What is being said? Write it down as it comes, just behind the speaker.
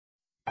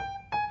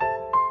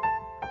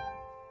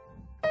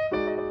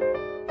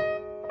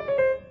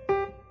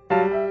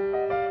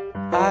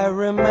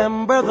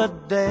remember the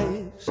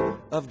days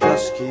of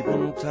just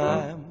keeping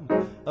time,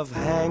 of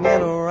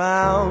hanging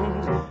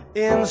around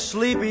in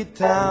sleepy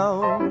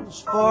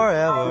towns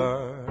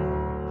forever.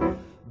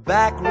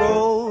 Back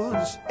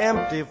roads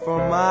empty for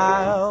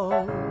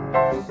miles.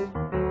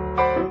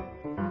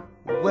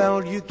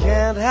 Well, you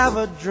can't have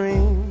a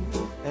dream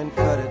and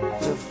cut it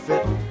to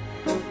fit,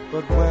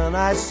 but when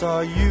I saw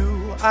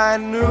you, I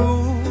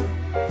knew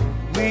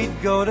we'd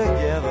go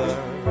together,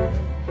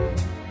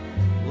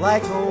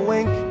 like a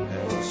wink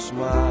and a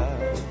smile.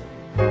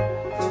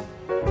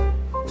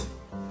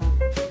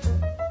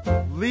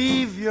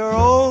 Leave your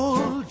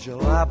old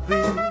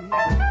jalopy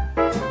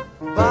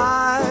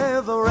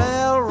by the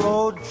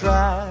railroad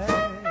track.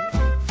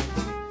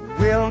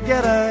 We'll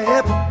get a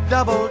hip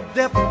double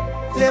dip,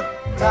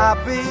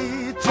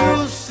 tip-toppy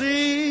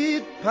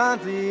two-seat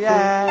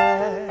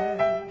Pontiac,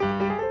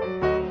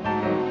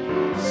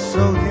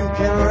 so you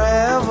can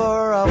rev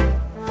her up.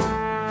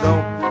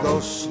 Don't go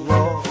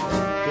slow,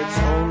 it's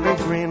only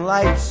green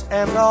lights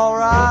and all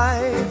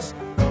right.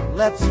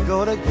 Let's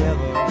go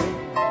together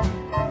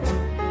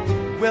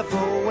with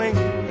a wink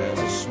and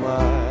a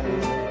smile.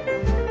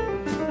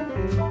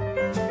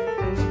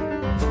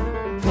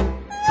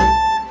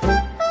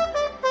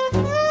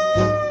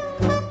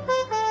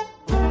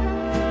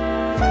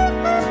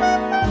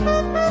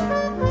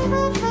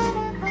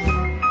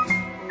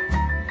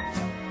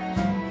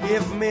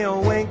 Give me a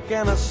wink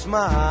and a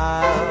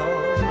smile.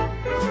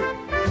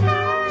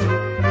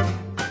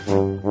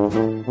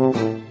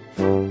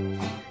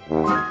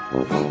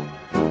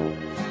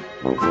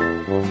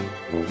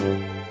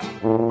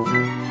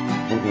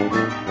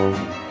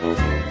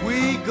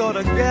 We go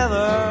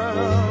together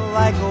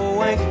like a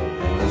wink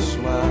and a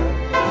smile.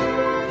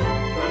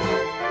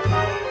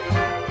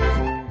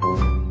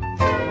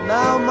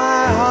 Now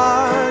my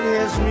heart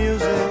is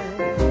music,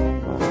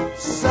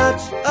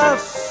 such a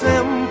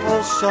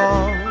simple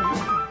song.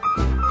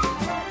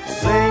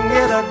 Sing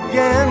it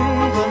again,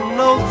 the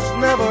notes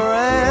never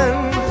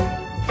end.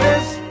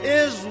 This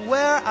is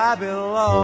where I belong.